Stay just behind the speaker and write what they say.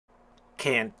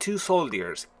Can two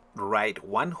soldiers ride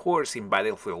one horse in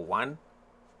Battlefield 1?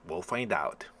 We'll find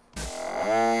out.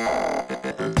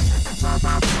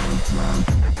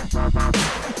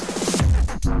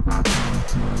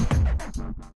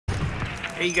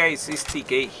 Hey guys, it's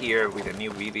TK here with a new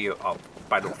video of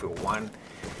Battlefield 1,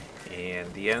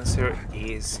 and the answer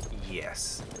is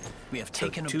yes. We have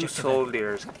taken two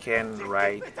soldiers can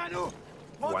ride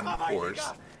one horse.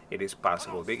 It is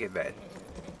possible. Look at that.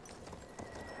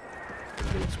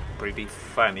 It looks pretty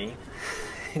funny.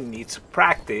 It needs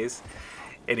practice.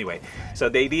 Anyway, so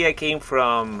the idea came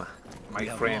from my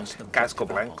friend Casco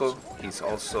Blanco. He's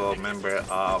also a member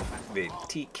of the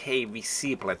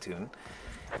TKVC platoon,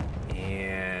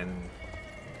 and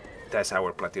that's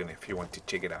our platoon if you want to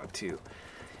check it out too.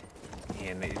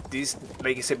 And this,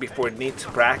 like I said before, needs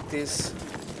practice,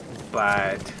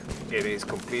 but it is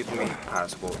completely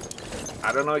possible.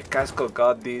 I don't know if Casco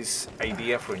got this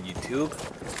idea from YouTube,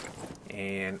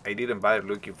 and I didn't bother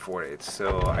looking for it,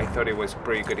 so I thought it was a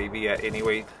pretty good idea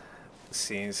anyway,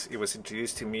 since it was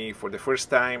introduced to me for the first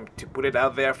time, to put it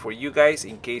out there for you guys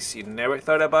in case you never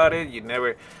thought about it, you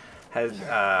never had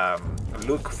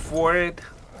looked for it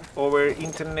over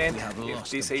internet if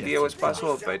this idea was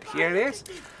possible, but here it is.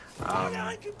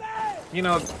 You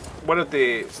know, one of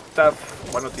the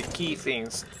key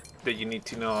things that you need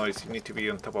to know is you need to be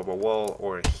on top of a wall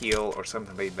or a hill or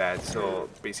something like that. So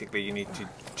basically you need to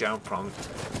jump from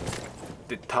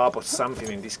the top of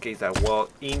something, in this case that wall,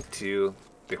 into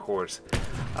the horse,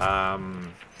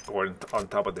 or on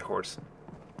top of the horse.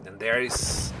 And there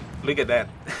is, look at that.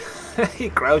 He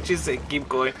crouches and keep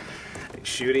going.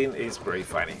 Shooting is very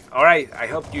funny. Alright, I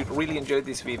hope you really enjoyed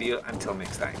this video. Until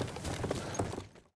next time.